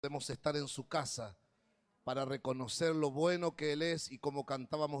Podemos estar en su casa para reconocer lo bueno que Él es y, como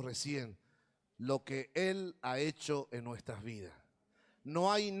cantábamos recién, lo que Él ha hecho en nuestras vidas.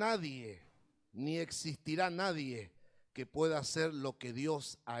 No hay nadie, ni existirá nadie que pueda hacer lo que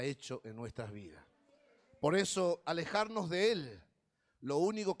Dios ha hecho en nuestras vidas. Por eso, alejarnos de Él, lo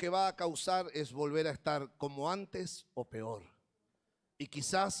único que va a causar es volver a estar como antes o peor. Y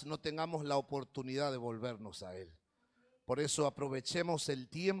quizás no tengamos la oportunidad de volvernos a Él. Por eso aprovechemos el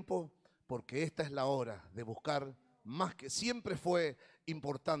tiempo, porque esta es la hora de buscar más. Que siempre fue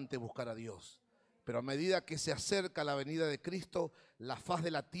importante buscar a Dios, pero a medida que se acerca la venida de Cristo, la faz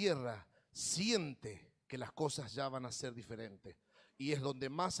de la tierra siente que las cosas ya van a ser diferentes. Y es donde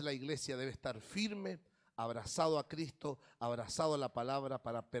más la iglesia debe estar firme, abrazado a Cristo, abrazado a la palabra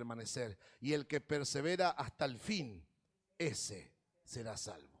para permanecer. Y el que persevera hasta el fin, ese será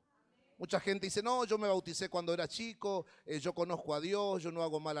salvo. Mucha gente dice, no, yo me bauticé cuando era chico, yo conozco a Dios, yo no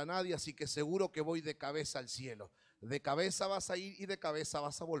hago mal a nadie, así que seguro que voy de cabeza al cielo. De cabeza vas a ir y de cabeza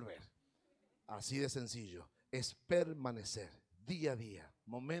vas a volver. Así de sencillo. Es permanecer día a día,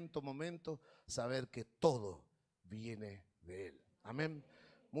 momento a momento, saber que todo viene de Él. Amén.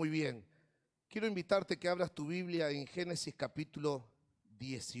 Muy bien. Quiero invitarte que abras tu Biblia en Génesis capítulo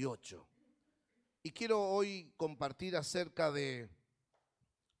 18. Y quiero hoy compartir acerca de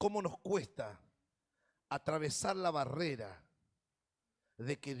cómo nos cuesta atravesar la barrera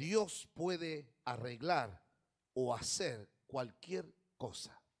de que Dios puede arreglar o hacer cualquier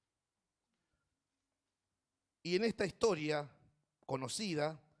cosa. Y en esta historia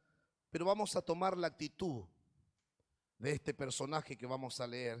conocida, pero vamos a tomar la actitud de este personaje que vamos a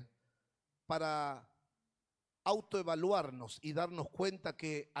leer para autoevaluarnos y darnos cuenta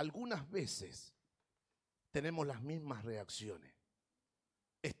que algunas veces tenemos las mismas reacciones.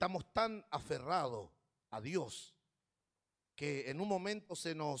 Estamos tan aferrados a Dios que en un momento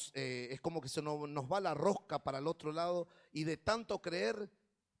es como que nos va la rosca para el otro lado, y de tanto creer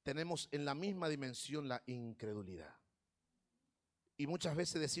tenemos en la misma dimensión la incredulidad. Y muchas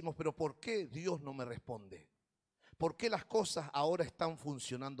veces decimos, pero ¿por qué Dios no me responde? ¿Por qué las cosas ahora están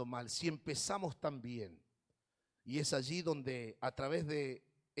funcionando mal si empezamos tan bien? Y es allí donde, a través de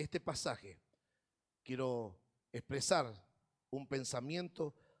este pasaje, quiero expresar un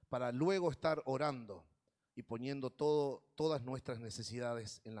pensamiento para luego estar orando y poniendo todas nuestras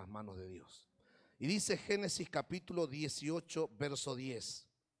necesidades en las manos de Dios. Y dice Génesis capítulo 18, verso 10.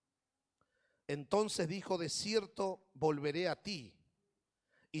 Entonces dijo, de cierto volveré a ti,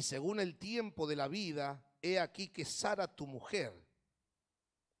 y según el tiempo de la vida, he aquí que Sara tu mujer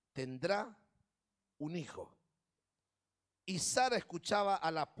tendrá un hijo. Y Sara escuchaba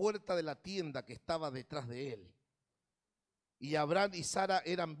a la puerta de la tienda que estaba detrás de él. Y Abraham y Sara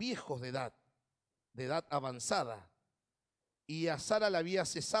eran viejos de edad avanzada. Y a Sara le había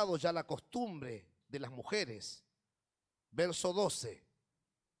cesado ya la costumbre de las mujeres. Verso 12.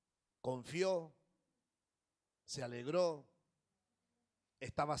 Confió, se alegró,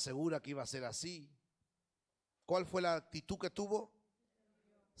 estaba segura que iba a ser así. ¿Cuál fue la actitud que tuvo?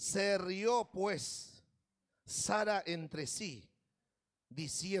 Se rió pues Sara entre sí,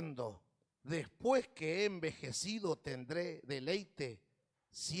 diciendo, después que he envejecido tendré deleite,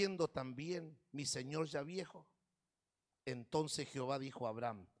 siendo también mi señor ya viejo. Entonces Jehová dijo a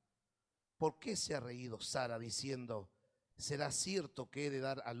Abraham, ¿por qué se ha reído Sara diciendo, será cierto que he de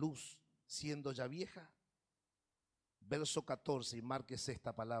dar a luz siendo ya vieja? Verso 14, y márquese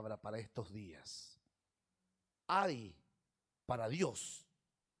esta palabra para estos días. ¿Hay para Dios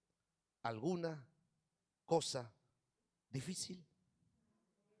alguna cosa difícil?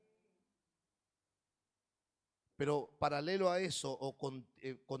 Pero paralelo a eso,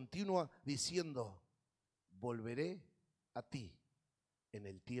 continúa diciendo, volveré a ti en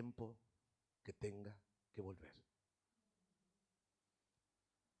el tiempo que tenga que volver.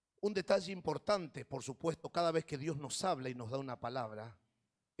 Un detalle importante, por supuesto, cada vez que Dios nos habla y nos da una palabra,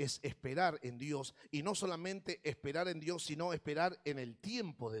 es esperar en Dios, y no solamente esperar en Dios, sino esperar en el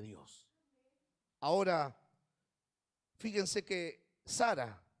tiempo de Dios. Ahora, fíjense que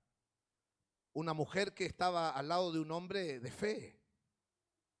Sara, una mujer que estaba al lado de un hombre de fe,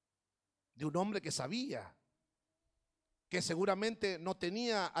 de un hombre que sabía, que seguramente no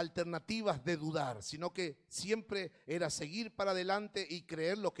tenía alternativas de dudar, sino que siempre era seguir para adelante y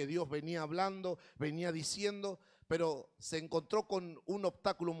creer lo que Dios venía hablando, venía diciendo, pero se encontró con un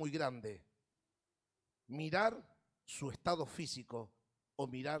obstáculo muy grande: mirar su estado físico o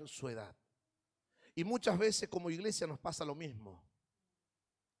mirar su edad. Y muchas veces como iglesia nos pasa lo mismo.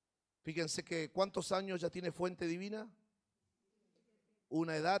 Fíjense que ¿cuántos años ya tiene Fuente Divina?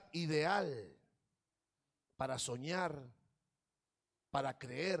 Una edad ideal para soñar, para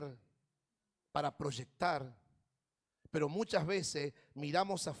creer, para proyectar. Pero muchas veces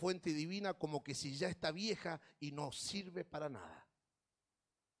miramos a fuente divina como que si ya está vieja y no sirve para nada.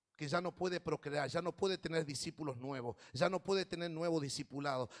 Que ya no puede procrear, ya no puede tener discípulos nuevos, ya no puede tener nuevos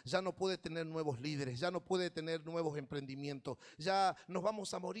discipulados, ya no puede tener nuevos líderes, ya no puede tener nuevos emprendimientos, ya nos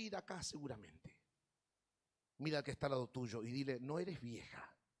vamos a morir acá seguramente. Mira al que está al lado tuyo y dile, no eres vieja,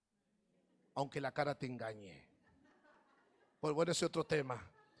 aunque la cara te engañe. Pues bueno, ese es otro tema.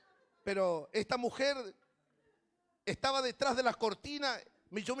 Pero esta mujer estaba detrás de las cortinas,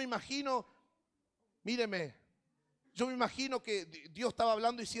 yo me imagino, míreme, yo me imagino que Dios estaba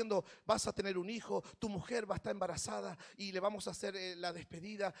hablando diciendo, vas a tener un hijo, tu mujer va a estar embarazada y le vamos a hacer la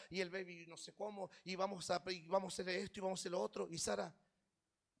despedida y el baby no sé cómo y vamos a hacer esto y vamos a hacer lo otro. Y Sara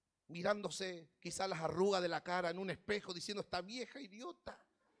mirándose quizás las arrugas de la cara en un espejo diciendo, esta vieja idiota,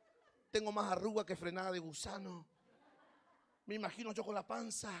 tengo más arruga que frenada de gusano. Me imagino yo con la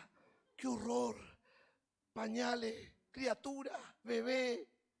panza, qué horror, pañales, criatura, bebé,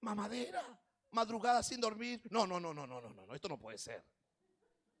 mamadera. Madrugada sin dormir. No, esto no puede ser.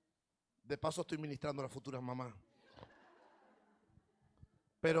 De paso estoy ministrando a las futuras mamás.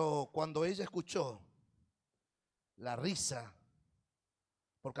 Pero cuando ella escuchó la risa,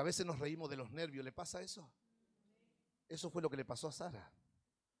 porque a veces nos reímos de los nervios, ¿le pasa eso? Eso fue lo que le pasó a Sara.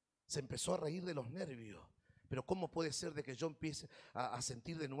 Se empezó a reír de los nervios. Pero ¿cómo puede ser de que yo empiece a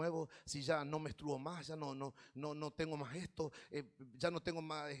sentir de nuevo si ya no menstruo más, ya no tengo más esto, ya no tengo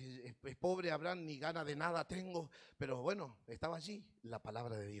más, es pobre Abraham, ni gana de nada tengo? Pero bueno, estaba allí la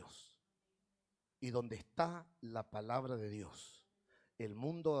palabra de Dios. Y donde está la palabra de Dios, el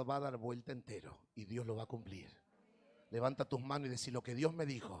mundo va a dar vuelta entero y Dios lo va a cumplir. Levanta tus manos y decir, lo que Dios me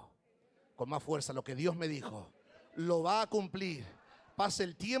dijo, con más fuerza, lo que Dios me dijo, lo va a cumplir. Pase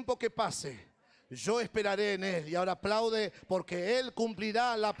el tiempo que pase, yo esperaré en Él. Y ahora aplaude porque Él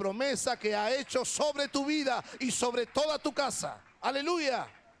cumplirá la promesa que ha hecho sobre tu vida y sobre toda tu casa. Aleluya.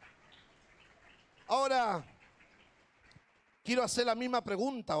 Ahora, quiero hacer la misma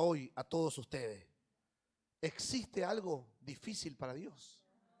pregunta hoy a todos ustedes. ¿Existe algo difícil para Dios?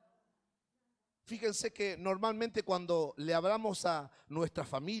 Fíjense que normalmente cuando le hablamos a nuestra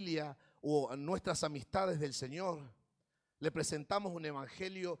familia o a nuestras amistades del Señor, le presentamos un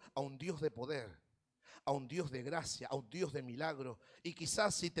evangelio a un Dios de poder, a un Dios de gracia, a un Dios de milagro. Y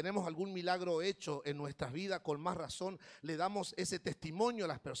quizás si tenemos algún milagro hecho en nuestras vidas, con más razón le damos ese testimonio a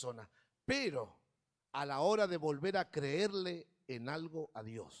las personas. Pero a la hora de volver a creerle en algo a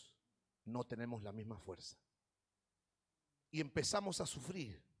Dios, no tenemos la misma fuerza. Y empezamos a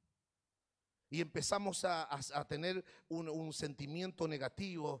sufrir. Y empezamos a tener un sentimiento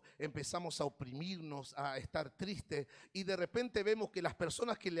negativo, empezamos a oprimirnos, a estar tristes. Y de repente vemos que las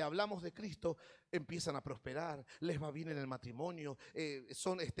personas que le hablamos de Cristo empiezan a prosperar, les va bien en el matrimonio,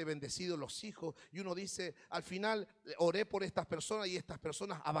 son bendecidos los hijos. Y uno dice, al final oré por estas personas y estas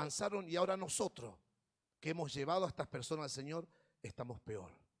personas avanzaron y ahora nosotros, que hemos llevado a estas personas al Señor, estamos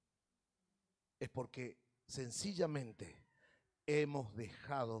peor. Es porque sencillamente hemos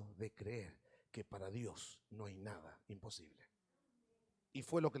dejado de creer que para Dios no hay nada imposible. Y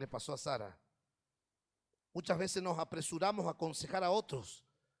fue lo que le pasó a Sara. Muchas veces nos apresuramos a aconsejar a otros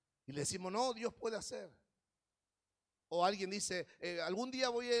y le decimos, no, Dios puede hacer. O alguien dice, algún día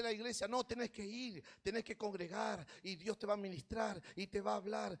voy a ir a la iglesia. No, tenés que ir, tenés que congregar y Dios te va a ministrar y te va a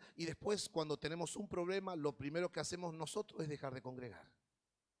hablar. Y después cuando tenemos un problema, lo primero que hacemos nosotros es dejar de congregar.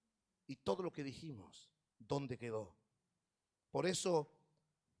 Y todo lo que dijimos, ¿dónde quedó? Por eso,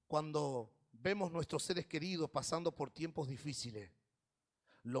 cuando vemos nuestros seres queridos pasando por tiempos difíciles,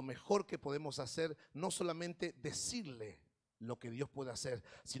 lo mejor que podemos hacer no solamente decirle lo que Dios puede hacer,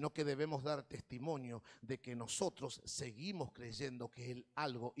 sino que debemos dar testimonio de que nosotros seguimos creyendo que Él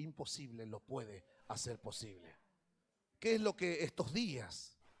algo imposible lo puede hacer posible. ¿Qué es lo que estos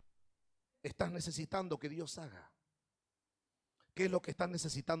días estás necesitando que Dios haga? ¿Qué es lo que estás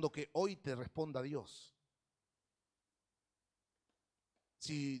necesitando que hoy te responda Dios?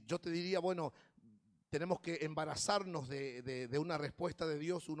 Si yo te diría, bueno, tenemos que embarazarnos de una respuesta de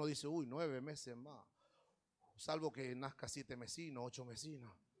Dios, uno dice, 9 meses más, salvo que nazca 7 mesinos, 8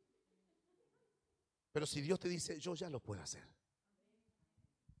 mesinos. Pero si Dios te dice, yo ya lo puedo hacer.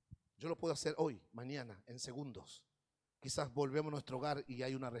 Yo lo puedo hacer hoy, mañana, en segundos. Quizás volvemos a nuestro hogar y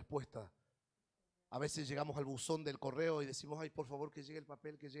hay una respuesta. A veces llegamos al buzón del correo y decimos, ay, por favor, que llegue el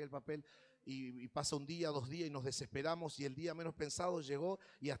papel, que llegue el papel. Y pasa un día, 2 días y nos desesperamos y el día menos pensado llegó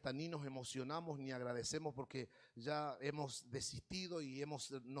y hasta ni nos emocionamos ni agradecemos porque ya hemos desistido y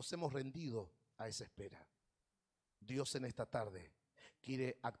nos hemos rendido a esa espera. Dios en esta tarde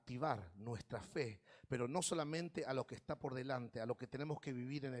quiere activar nuestra fe, pero no solamente a lo que está por delante, a lo que tenemos que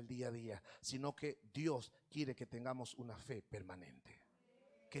vivir en el día a día, sino que Dios quiere que tengamos una fe permanente.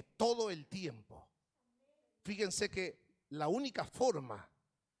 Que todo el tiempo, fíjense que la única forma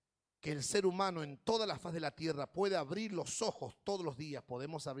que el ser humano en toda la faz de la tierra puede abrir los ojos todos los días,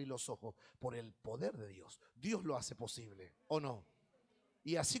 podemos abrir los ojos por el poder de Dios. Dios lo hace posible, ¿o no?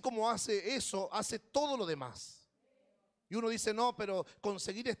 Y así como hace eso, hace todo lo demás. Y uno dice, no, pero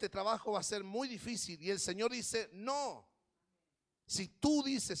conseguir este trabajo va a ser muy difícil. Y el Señor dice, no. Si tú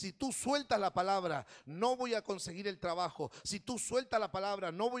dices, si tú sueltas la palabra, no voy a conseguir el trabajo. Si tú sueltas la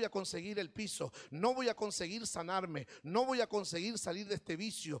palabra, no voy a conseguir el piso. No voy a conseguir sanarme. No voy a conseguir salir de este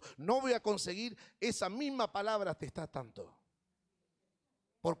vicio. No voy a conseguir, esa misma palabra te está atando.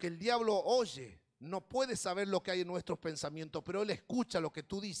 Porque el diablo oye, no puede saber lo que hay en nuestros pensamientos, pero él escucha lo que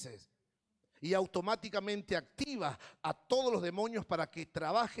tú dices. Y automáticamente activa a todos los demonios para que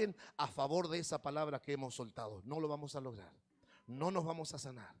trabajen a favor de esa palabra que hemos soltado. No lo vamos a lograr. No nos vamos a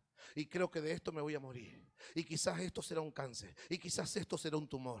sanar. Y creo que de esto me voy a morir. Y quizás esto será un cáncer. Y quizás esto será un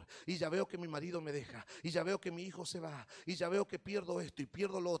tumor. Y ya veo que mi marido me deja. Y ya veo que mi hijo se va. Y ya veo que pierdo esto y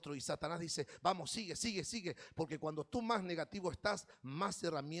pierdo lo otro. Y Satanás dice, vamos, sigue, sigue, sigue. Porque cuando tú más negativo estás, más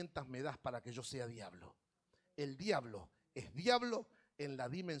herramientas me das para que yo sea diablo. El diablo es diablo en la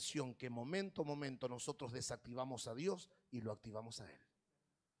dimensión que momento a momento nosotros desactivamos a Dios y lo activamos a Él.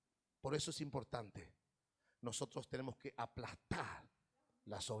 Por eso es importante. Nosotros tenemos que aplastar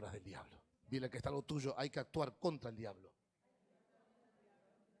las obras del diablo. Dile que está lo tuyo, hay que actuar contra el diablo.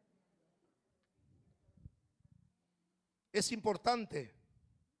 Es importante.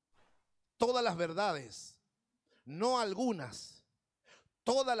 Todas las verdades, no algunas,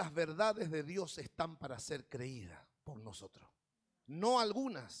 todas las verdades de Dios están para ser creídas por nosotros. No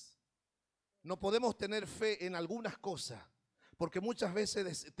algunas. No podemos tener fe en algunas cosas, porque muchas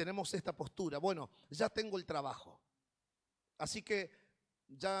veces tenemos esta postura. Bueno, ya tengo el trabajo, así que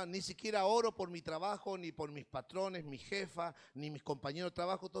ya ni siquiera oro por mi trabajo, ni por mis patrones, mi jefa, ni mis compañeros de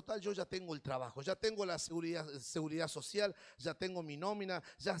trabajo. Total, yo ya tengo el trabajo, ya tengo la seguridad social, ya tengo mi nómina,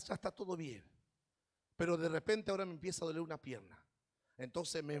 ya está todo bien. Pero de repente ahora me empieza a doler una pierna.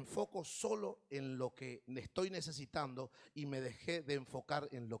 Entonces me enfoco solo en lo que estoy necesitando y me dejé de enfocar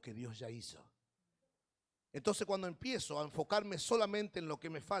en lo que Dios ya hizo. Entonces cuando empiezo a enfocarme solamente en lo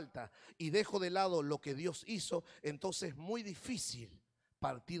que me falta y dejo de lado lo que Dios hizo, entonces es muy difícil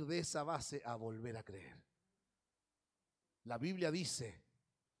partir de esa base a volver a creer. La Biblia dice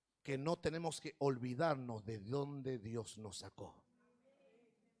que no tenemos que olvidarnos de dónde Dios nos sacó.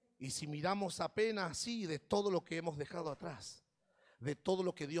 Y si miramos apenas así de todo lo que hemos dejado atrás, de todo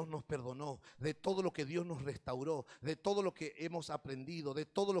lo que Dios nos perdonó, de todo lo que Dios nos restauró, de todo lo que hemos aprendido, de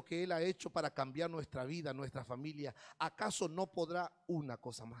todo lo que Él ha hecho para cambiar nuestra vida, nuestra familia, ¿acaso no podrá una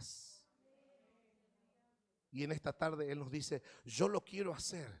cosa más? Y en esta tarde Él nos dice, yo lo quiero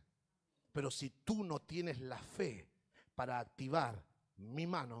hacer, pero si tú no tienes la fe para activar mi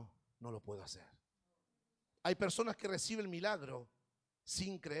mano, no lo puedo hacer. Hay personas que reciben el milagro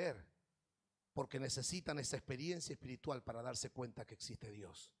sin creer, porque necesitan esa experiencia espiritual para darse cuenta que existe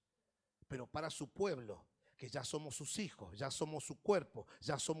Dios. Pero para su pueblo, que ya somos sus hijos, ya somos su cuerpo,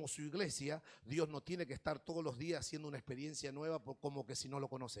 ya somos su iglesia, Dios no tiene que estar todos los días haciendo una experiencia nueva como que si no lo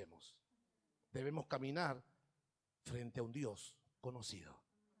conocemos. Debemos caminar frente a un Dios conocido.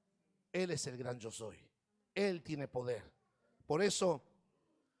 Él es el gran yo soy. Él tiene poder. Por eso,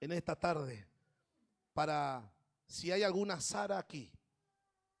 en esta tarde, si hay alguna Sara aquí,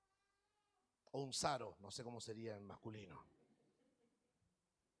 o un Saro, no sé cómo sería en masculino.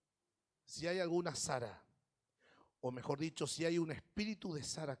 Si hay alguna Sara, o mejor dicho, si hay un espíritu de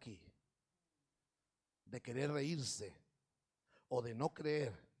Sara aquí, de querer reírse, o de no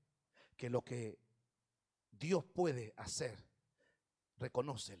creer que lo que Dios puede hacer,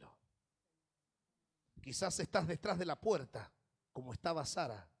 reconócelo. Quizás estás detrás de la puerta, como estaba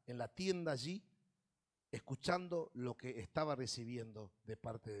Sara, en la tienda allí, escuchando lo que estaba recibiendo de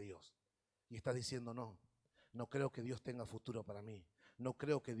parte de Dios. Y estás diciendo, no creo que Dios tenga futuro para mí. No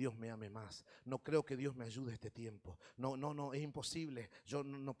creo que Dios me ame más. No creo que Dios me ayude este tiempo. No, es imposible. Yo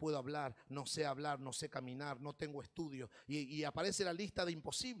no puedo hablar, no sé caminar, no tengo estudio. Y aparece la lista de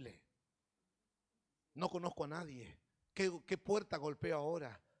imposible. No conozco a nadie. ¿Qué puerta golpeo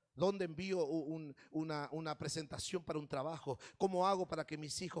ahora? ¿Dónde envío una presentación para un trabajo? ¿Cómo hago para que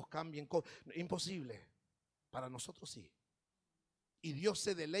mis hijos cambien? Imposible. Para nosotros sí. Y Dios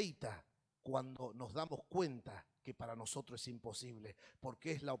se deleita cuando nos damos cuenta que para nosotros es imposible,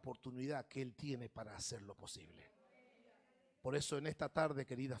 porque es la oportunidad que Él tiene para hacerlo posible. Por eso en esta tarde,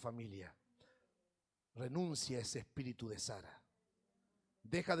 querida familia, renuncia a ese espíritu de Sara.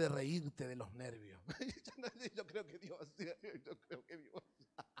 Deja de reírte de los nervios. Yo creo que Dios.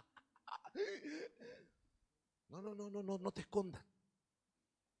 No te escondas.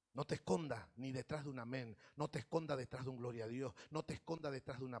 No te escondas ni detrás de un amén. No te escondas detrás de un gloria a Dios. No te escondas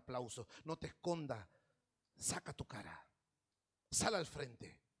detrás de un aplauso. No te escondas. Saca tu cara. Sal al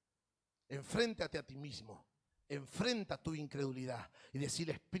frente. Enfréntate a ti mismo. Enfrenta tu incredulidad y decir: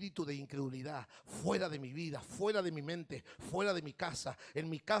 espíritu de incredulidad, fuera de mi vida, fuera de mi mente, fuera de mi casa. En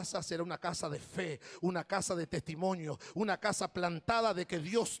mi casa será una casa de fe, una casa de testimonio, una casa plantada de que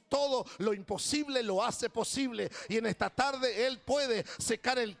Dios todo lo imposible lo hace posible. Y en esta tarde Él puede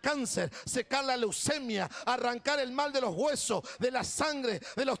secar el cáncer, secar la leucemia, arrancar el mal de los huesos, de la sangre,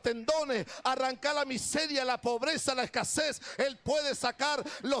 de los tendones, arrancar la miseria, la pobreza, la escasez. Él puede sacar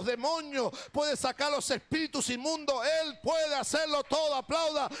los demonios, puede sacar los espíritus inmundos. Él puede hacerlo todo.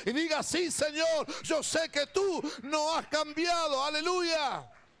 Aplauda y diga: sí, Señor, yo sé que tú no has cambiado.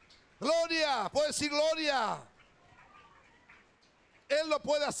 Aleluya. Gloria. Puede decir gloria. Él lo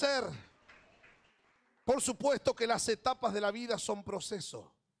puede hacer. Por supuesto que las etapas de la vida son procesos.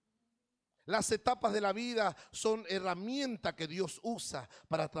 Las etapas de la vida son herramientas que Dios usa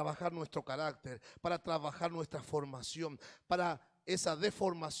para trabajar nuestro carácter, para trabajar nuestra formación, para esa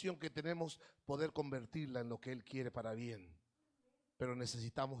deformación que tenemos, poder convertirla en lo que Él quiere para bien. Pero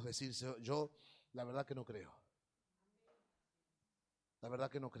necesitamos decirse: yo la verdad que no creo. La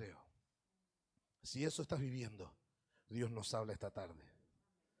verdad que no creo. Si eso estás viviendo, Dios nos habla esta tarde.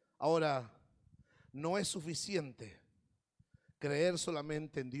 Ahora, no es suficiente creer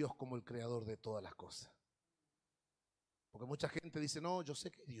solamente en Dios como el creador de todas las cosas. Porque mucha gente dice: no, yo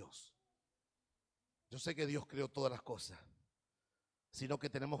sé que Dios. Yo sé que Dios creó todas las cosas. Sino que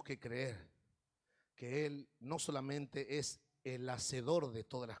tenemos que creer que Él no solamente es el hacedor de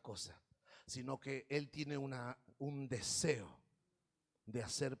todas las cosas, sino que Él tiene un deseo de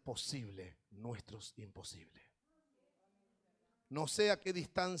hacer posible nuestros imposibles. No sé a qué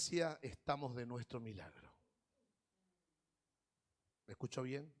distancia estamos de nuestro milagro. ¿Me escucho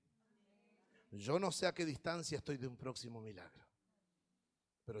bien? Yo no sé a qué distancia estoy de un próximo milagro,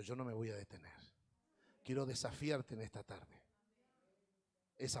 pero yo no me voy a detener. Quiero desafiarte en esta tarde.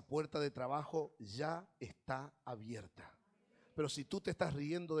 Esa puerta de trabajo ya está abierta. Pero si tú te estás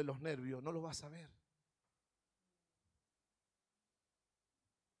riendo de los nervios, no lo vas a ver.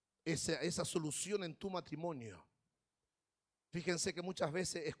 Esa solución en tu matrimonio. Fíjense que muchas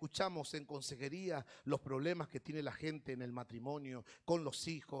veces escuchamos en consejería los problemas que tiene la gente en el matrimonio, con los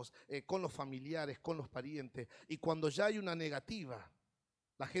hijos, con los familiares, con los parientes. Y cuando ya hay una negativa,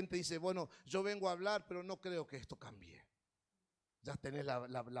 la gente dice: bueno, yo vengo a hablar, pero no creo que esto cambie. Ya tenés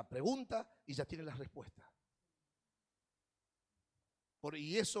la pregunta y ya tienes la respuesta.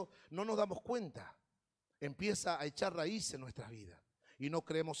 Y eso no nos damos cuenta. Empieza a echar raíz en nuestras vidas. Y no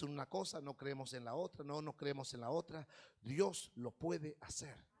creemos en una cosa, no creemos en la otra, no creemos en la otra. Dios lo puede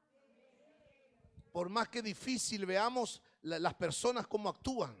hacer. Por más que difícil veamos las personas cómo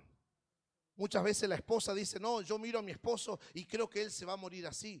actúan. Muchas veces la esposa dice: no, yo miro a mi esposo y creo que él se va a morir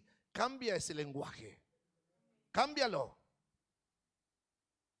así. Cambia ese lenguaje. Cámbialo.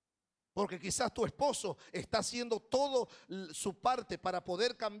 Porque quizás tu esposo está haciendo todo su parte para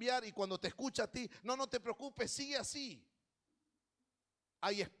poder cambiar, y cuando te escucha a ti: no te preocupes, sigue así.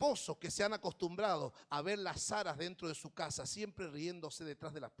 Hay esposos que se han acostumbrado a ver las Saras dentro de su casa, siempre riéndose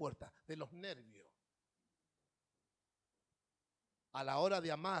detrás de las puertas, de los nervios. A la hora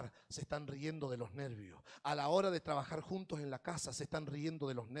de amar se están riendo de los nervios. A la hora de trabajar juntos en la casa se están riendo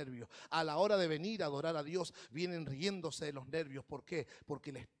de los nervios. A la hora de venir a adorar a Dios vienen riéndose de los nervios. ¿Por qué?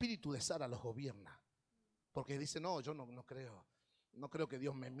 Porque el espíritu de Sara los gobierna. Porque dice: no, yo no creo. No creo que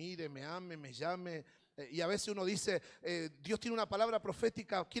Dios me mire, me ame, me llame. Y a veces uno dice: Dios tiene una palabra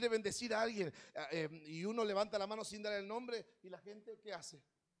profética, quiere bendecir a alguien. Y uno levanta la mano sin dar el nombre. ¿Y la gente qué hace?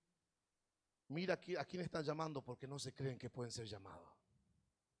 Mira aquí, a quién están llamando, porque no se creen que pueden ser llamados.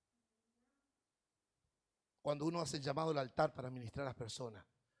 Cuando uno hace el llamado al altar para ministrar a las personas,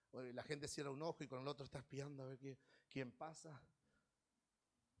 la gente cierra un ojo y con el otro está espiando a ver quién pasa.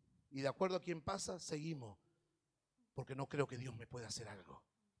 Y de acuerdo a quién pasa, seguimos. Porque no creo que Dios me pueda hacer algo.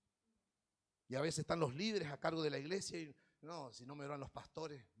 Y a veces están los líderes a cargo de la iglesia y no, si no me oran los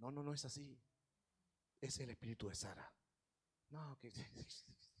pastores. No es así. Ese es el espíritu de Sara. No, que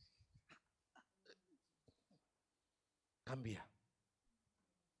cambia.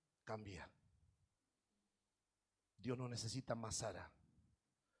 Dios no necesita más Sara.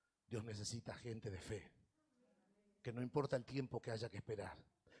 Dios necesita gente de fe. Que no importa el tiempo que haya que esperar,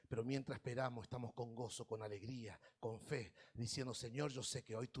 Pero mientras esperamos, estamos con gozo, con alegría, con fe, diciendo: Señor, yo sé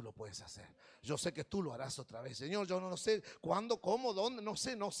que hoy tú lo puedes hacer. Yo sé que tú lo harás otra vez. Señor, yo no sé cuándo, cómo, dónde, no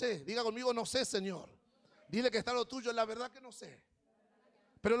sé, no sé. Diga conmigo: no sé, Señor. Dile que está lo tuyo, la verdad que no sé.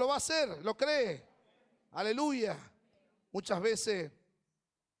 Pero lo va a hacer, lo cree. Aleluya. Muchas veces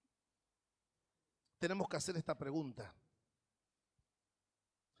tenemos que hacer esta pregunta: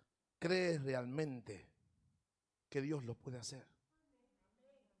 ¿crees realmente que Dios lo puede hacer?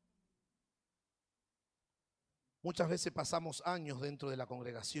 Muchas veces pasamos años dentro de la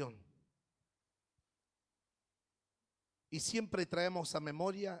congregación y siempre traemos a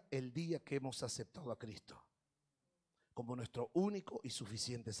memoria el día que hemos aceptado a Cristo como nuestro único y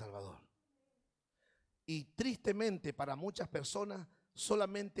suficiente Salvador. Y tristemente para muchas personas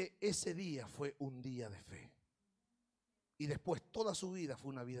solamente ese día fue un día de fe. Y después toda su vida fue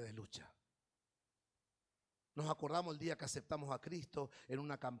una vida de lucha. Nos acordamos el día que aceptamos a Cristo en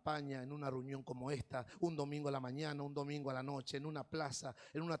una campaña, en una reunión como esta, un domingo a la mañana, un domingo a la noche, en una plaza,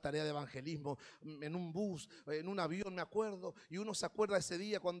 en una tarea de evangelismo, en un bus, en un avión, me acuerdo. Y uno se acuerda de ese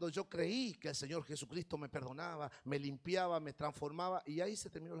día cuando yo creí que el Señor Jesucristo me perdonaba, me limpiaba, me transformaba, y ahí se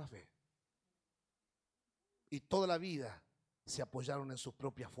terminó la fe. Y toda la vida se apoyaron en sus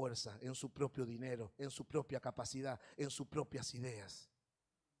propias fuerzas, en su propio dinero, en su propia capacidad, en sus propias ideas.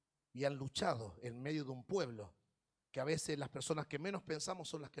 Y han luchado en medio de un pueblo que a veces las personas que menos pensamos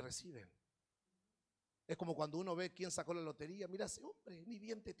son las que reciben. Es como cuando uno ve quién sacó la lotería: mira, ese hombre ni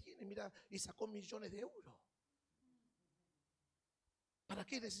diente tiene, mira, y sacó millones de euros. ¿Para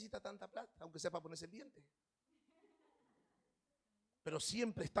qué necesita tanta plata? Aunque sea para ponerse el diente. Pero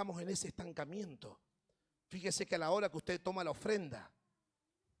siempre estamos en ese estancamiento. Fíjese que a la hora que usted toma la ofrenda,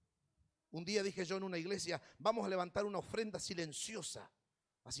 un día dije yo en una iglesia: vamos a levantar una ofrenda silenciosa.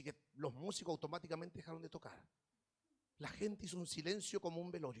 Así que los músicos automáticamente dejaron de tocar. La gente hizo un silencio como un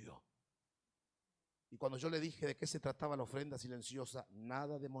velorio. Y cuando yo le dije de qué se trataba la ofrenda silenciosa: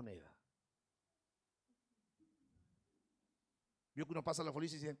 nada de moneda. Vio que uno pasa a la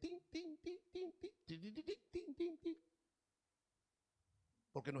policía y dice: tin, tin, tin, tin, tin, tin, tin, tin, tin, tin, tin.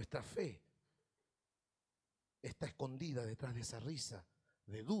 Porque nuestra fe está escondida detrás de esa risa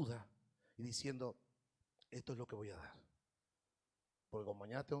de duda y diciendo: esto es lo que voy a dar. Porque como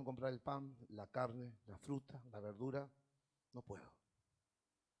mañana tengo que comprar el pan, la carne, la fruta, la verdura, no puedo.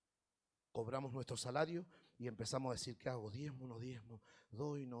 Cobramos nuestro salario y empezamos a decir: ¿qué hago? ¿Diezmo, no diezmo?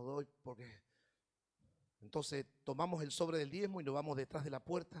 ¿Doy, no doy? Porque entonces tomamos el sobre del diezmo y nos vamos detrás de la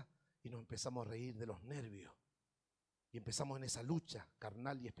puerta y nos empezamos a reír de los nervios. Y empezamos en esa lucha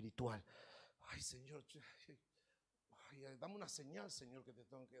carnal y espiritual. Ay, Señor, ay, dame una señal, Señor, que te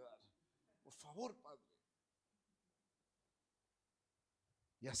tengo que dar. Por favor, Padre.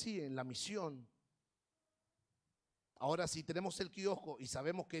 Y así en la misión. Ahora, si tenemos el kiosco y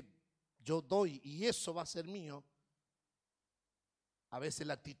sabemos que yo doy y eso va a ser mío, a veces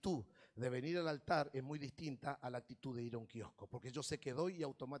la actitud de venir al altar es muy distinta a la actitud de ir a un kiosco, porque yo sé que doy y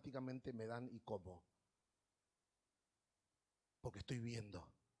automáticamente me dan y como. Porque estoy viendo.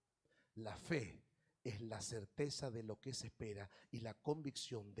 La fe es la certeza de lo que se espera y la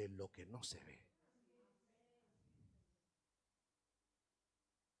convicción de lo que no se ve.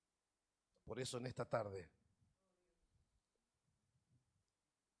 Por eso en esta tarde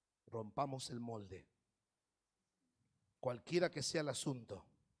rompamos el molde. Cualquiera que sea el asunto,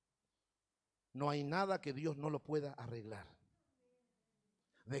 no hay nada que Dios no lo pueda arreglar.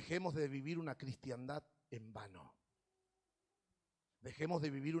 Dejemos de vivir una cristiandad en vano. Dejemos de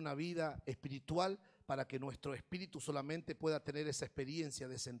vivir una vida espiritual para que nuestro espíritu solamente pueda tener esa experiencia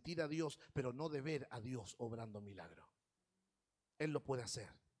de sentir a Dios, pero no de ver a Dios obrando milagros. Él lo puede hacer.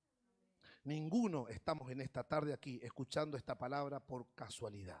 Ninguno estamos en esta tarde aquí escuchando esta palabra por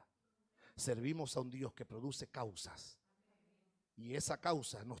casualidad. Servimos a un Dios que produce causas. Y esa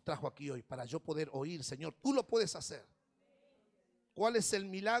causa nos trajo aquí hoy para yo poder oír: Señor, tú lo puedes hacer. ¿Cuál es el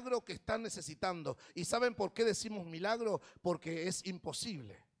milagro que están necesitando? ¿Y saben por qué decimos milagro? Porque es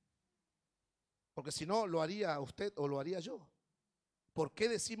imposible. Porque si no, lo haría usted o lo haría yo. ¿Por qué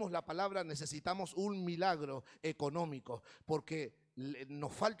decimos la palabra necesitamos un milagro económico? Porque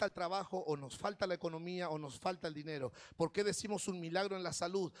nos falta el trabajo, o nos falta la economía, o nos falta el dinero. ¿Por qué decimos un milagro en la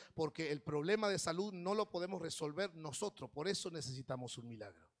salud? Porque el problema de salud no lo podemos resolver nosotros. Por eso necesitamos un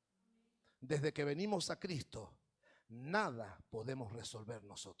milagro. Desde que venimos a Cristo, nada podemos resolver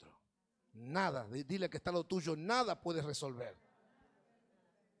nosotros. Nada. Dile que está lo tuyo, nada puedes resolver.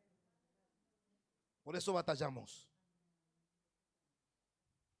 Por eso batallamos.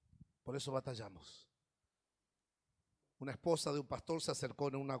 Por eso batallamos. Una esposa de un pastor se acercó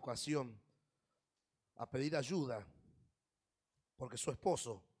en una ocasión a pedir ayuda porque su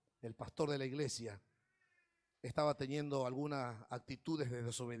esposo el pastor de la iglesia, estaba teniendo algunas actitudes de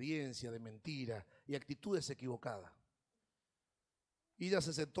desobediencia, de mentira y actitudes equivocadas. Y ella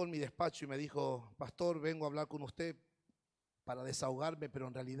se sentó en mi despacho y me dijo: pastor, vengo a hablar con usted para desahogarme, pero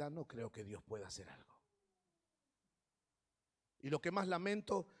en realidad no creo que Dios pueda hacer algo. Y lo que más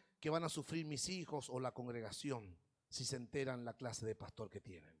lamento, que van a sufrir mis hijos o la congregación si se enteran la clase de pastor que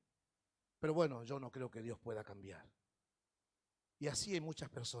tienen. Pero bueno, yo no creo que Dios pueda cambiar. Y así hay muchas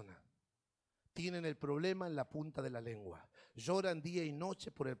personas. Tienen el problema en la punta de la lengua. Lloran día y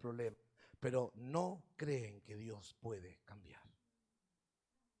noche por el problema, pero no creen que Dios puede cambiar.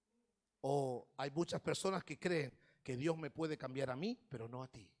 O hay muchas personas que creen que Dios me puede cambiar a mí, pero no a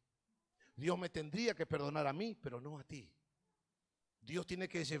ti. Dios me tendría que perdonar a mí, pero no a ti. Dios tiene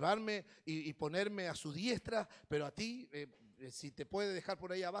que llevarme y ponerme a su diestra, pero a ti, si te puede dejar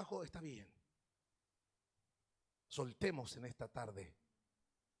por ahí abajo, está bien. Soltemos en esta tarde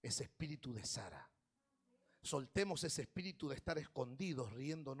ese espíritu de Sara. Soltemos ese espíritu de estar escondidos,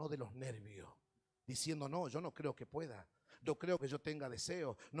 riéndonos de los nervios, diciendo: no, yo no creo que pueda. No creo que yo tenga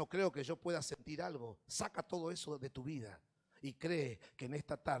deseo. No creo que yo pueda sentir algo. Saca todo eso de tu vida. Y cree que en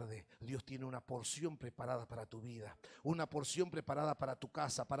esta tarde Dios tiene una porción preparada para tu vida, una porción preparada para tu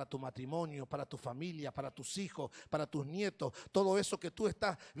casa, para tu matrimonio, para tu familia, para tus hijos, para tus nietos. Todo eso que tú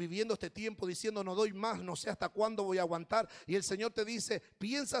estás viviendo este tiempo diciendo: no doy más, no sé hasta cuándo voy a aguantar. Y el Señor te dice: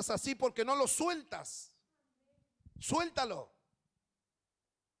 piensas así porque no lo sueltas. Suéltalo.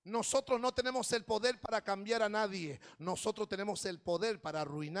 Nosotros no tenemos el poder para cambiar a nadie. Nosotros tenemos el poder para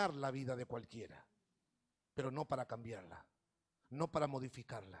arruinar la vida de cualquiera, pero no para cambiarla, no para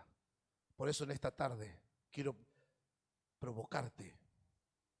modificarla. Por eso en esta tarde quiero provocarte,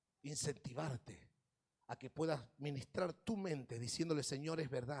 incentivarte a que puedas ministrar tu mente diciéndole: Señor, es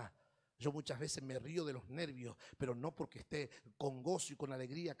verdad. Yo muchas veces me río de los nervios, pero no porque esté con gozo y con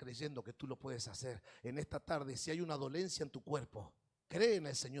alegría creyendo que tú lo puedes hacer. En esta tarde, si hay una dolencia en tu cuerpo, cree en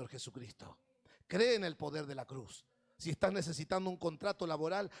el Señor Jesucristo. Cree en el poder de la cruz. Si estás necesitando un contrato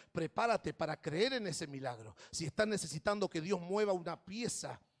laboral, prepárate para creer en ese milagro. Si estás necesitando que Dios mueva una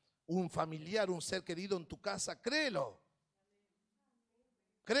pieza, un familiar, un ser querido en tu casa, créelo.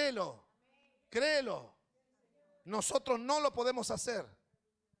 Créelo. Créelo. Nosotros no lo podemos hacer.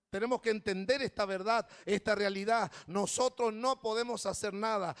 Tenemos que entender esta verdad, esta realidad. Nosotros no podemos hacer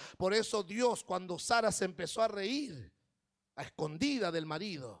nada. Por eso Dios, cuando Sara se empezó a reír a escondida del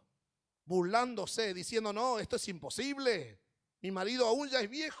marido, burlándose, diciendo: no, esto es imposible, mi marido aún ya es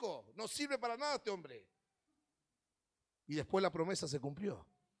viejo, no sirve para nada este hombre. Y después la promesa se cumplió.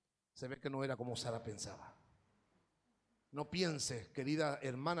 Se ve que no era como Sara pensaba. No pienses, querida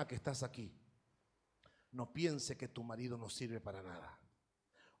hermana que estás aquí, no pienses que tu marido no sirve para nada.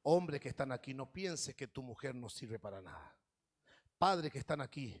 Hombres que están aquí, no pienses que tu mujer no sirve para nada. Padres que están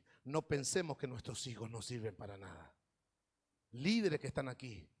aquí, no pensemos que nuestros hijos no sirven para nada. Líderes que están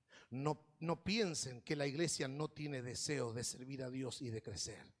aquí, no piensen que la iglesia no tiene deseo de servir a Dios y de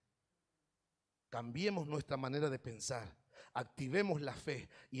crecer. Cambiemos nuestra manera de pensar, activemos la fe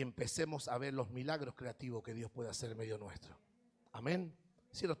y empecemos a ver los milagros creativos que Dios puede hacer en medio nuestro. Amén.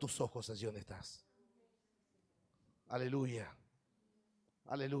 Cierra tus ojos allí donde estás. Aleluya.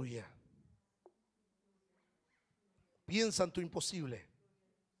 Aleluya. Piensa en tu imposible.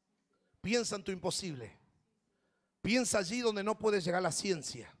 Piensa en tu imposible. Piensa allí donde no puede llegar la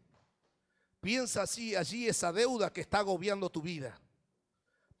ciencia. Piensa allí esa deuda que está agobiando tu vida.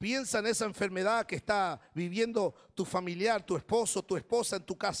 Piensa en esa enfermedad que está viviendo tu familiar, tu esposo, tu esposa en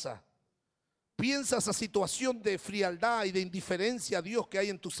tu casa. Piensa esa situación de frialdad y de indiferencia a Dios que hay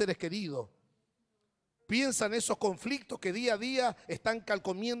en tus seres queridos. Piensa en esos conflictos que día a día están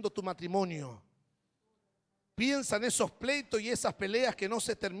calcomiendo tu matrimonio. Piensa en esos pleitos y esas peleas que no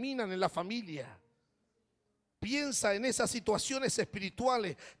se terminan en la familia. Piensa en esas situaciones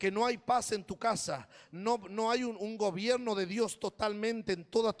espirituales que no hay paz en tu casa. No hay un gobierno de Dios totalmente en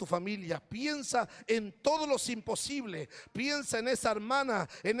toda tu familia. Piensa en todos los imposibles. Piensa en esa hermana,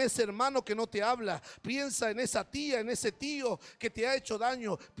 en ese hermano que no te habla. Piensa en esa tía, en ese tío que te ha hecho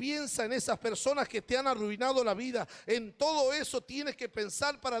daño. Piensa en esas personas que te han arruinado la vida. En todo eso tienes que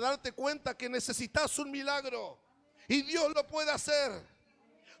pensar para darte cuenta que necesitas un milagro. Y Dios lo puede hacer.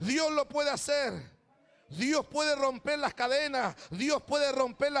 Dios lo puede hacer. Dios puede romper las cadenas, Dios puede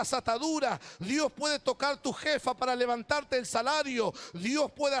romper las ataduras, Dios puede tocar tu jefa para levantarte el salario, Dios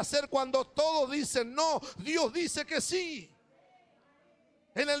puede hacer cuando todos dicen no, Dios dice que sí.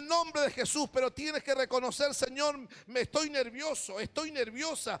 En el nombre de Jesús, pero tienes que reconocer, Señor, me estoy nervioso, estoy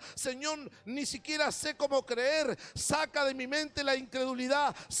nerviosa. Señor, ni siquiera sé cómo creer. Saca de mi mente la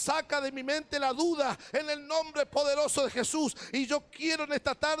incredulidad, saca de mi mente la duda, en el nombre poderoso de Jesús. Y yo quiero en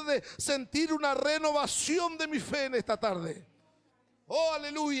esta tarde sentir una renovación de mi fe en esta tarde. Oh,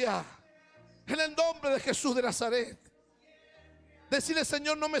 aleluya. En el nombre de Jesús de Nazaret. Decirle,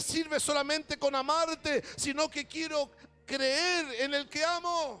 Señor, no me sirve solamente con amarte, sino que quiero creer en el que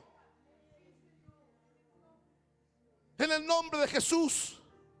amo. En el nombre de Jesús.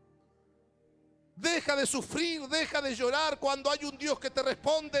 Deja de sufrir, deja de llorar cuando hay un Dios que te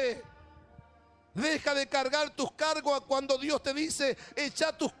responde. Deja de cargar tus cargas cuando Dios te dice,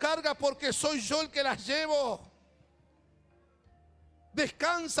 echa tus cargas porque soy yo el que las llevo.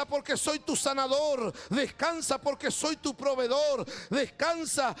 Descansa porque soy tu sanador. Descansa porque soy tu proveedor.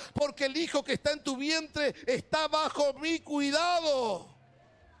 Descansa porque el hijo que está en tu vientre está bajo mi cuidado.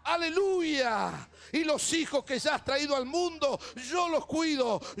 Aleluya. Y los hijos que ya has traído al mundo, yo los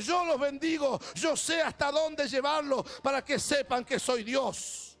cuido, yo los bendigo. Yo sé hasta dónde llevarlos para que sepan que soy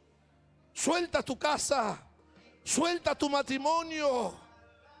Dios. Suelta tu casa, suelta tu matrimonio,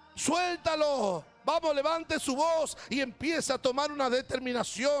 suéltalo. Vamos, levante su voz y empieza a tomar una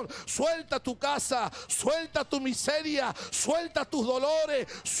determinación. Suelta tu casa, suelta tu miseria, suelta tus dolores,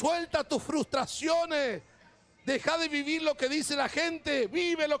 suelta tus frustraciones. Deja de vivir lo que dice la gente,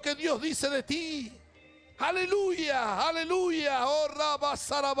 vive lo que Dios dice de ti. Aleluya, aleluya. Oh, Rabba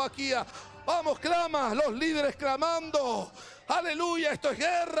Sarabaquía. Vamos, clama, los líderes clamando. Aleluya, esto es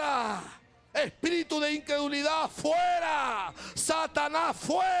guerra. Espíritu de incredulidad, fuera. Satanás,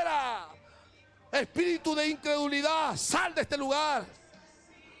 fuera. Espíritu de incredulidad, sal de este lugar.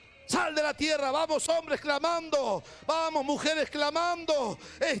 Sal de la tierra. Vamos, hombres clamando. Vamos, mujeres clamando.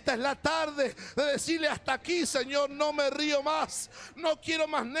 Esta es la tarde de decirle hasta aquí, Señor, no me río más. No quiero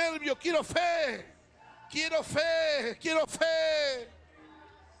más nervios, quiero fe. Quiero fe, quiero fe.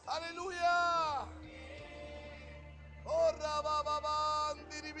 Aleluya. Oh,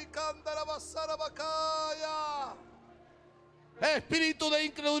 rabababandiribicandarabasarabacaya. Espíritu de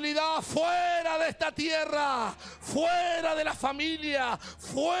incredulidad, fuera de esta tierra, fuera de la familia,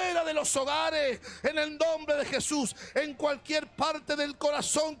 fuera de los hogares, en el nombre de Jesús. En cualquier parte del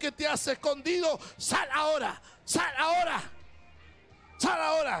corazón que te has escondido, sal ahora, sal ahora, sal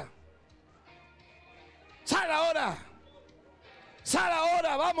ahora, sal ahora. Sal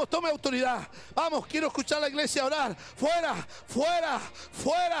ahora, vamos, tome autoridad. Vamos, quiero escuchar a la iglesia orar. Fuera, fuera,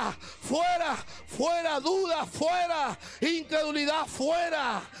 fuera, fuera, fuera, duda, fuera, incredulidad,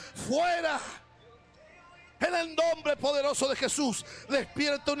 fuera, fuera. En el nombre poderoso de Jesús,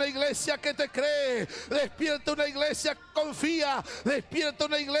 despierta una iglesia que te cree, despierta una iglesia que confía, despierta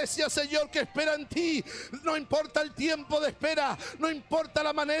una iglesia, Señor, que espera en ti. No importa el tiempo de espera, no importa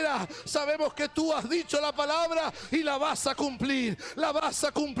la manera, sabemos que tú has dicho la palabra y la vas a cumplir, la vas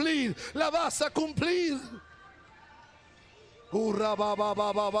a cumplir, la vas a cumplir. Urra baba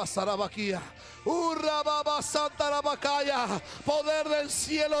baba sarabaquía. Urra baba santarabacaya. Poder del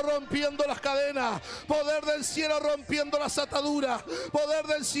cielo rompiendo las cadenas. Poder del cielo rompiendo las ataduras. Poder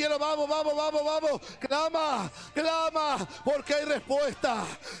del cielo, vamos, vamos, vamos, vamos. Clama, clama, porque hay respuesta.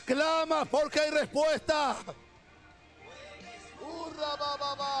 Clama, porque hay respuesta. Urra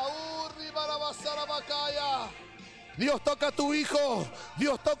baba baba, urri baraba sarabacaya. Dios toca a tu hijo,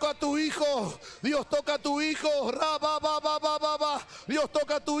 Dios toca a tu hijo, Dios toca a tu hijo, Dios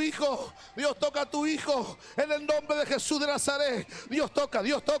toca a tu hijo, Dios toca a tu hijo, en el nombre de Jesús de Nazaret. Dios toca,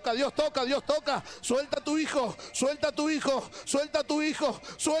 Dios toca, Dios toca, Dios toca. Suelta a tu hijo, suelta a tu hijo, suelta a tu hijo,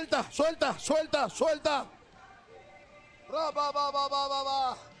 suelta, suelta, suelta, suelta.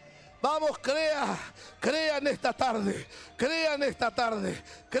 Vamos, crea en esta tarde, crea en esta tarde,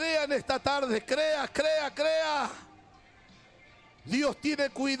 crea en esta tarde, crea, crea, crea. Dios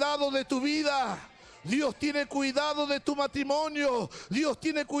tiene cuidado de tu vida. Dios tiene cuidado de tu matrimonio. Dios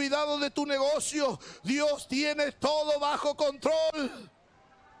tiene cuidado de tu negocio. Dios tiene todo bajo control.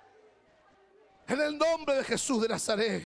 En el nombre de Jesús de Nazaret.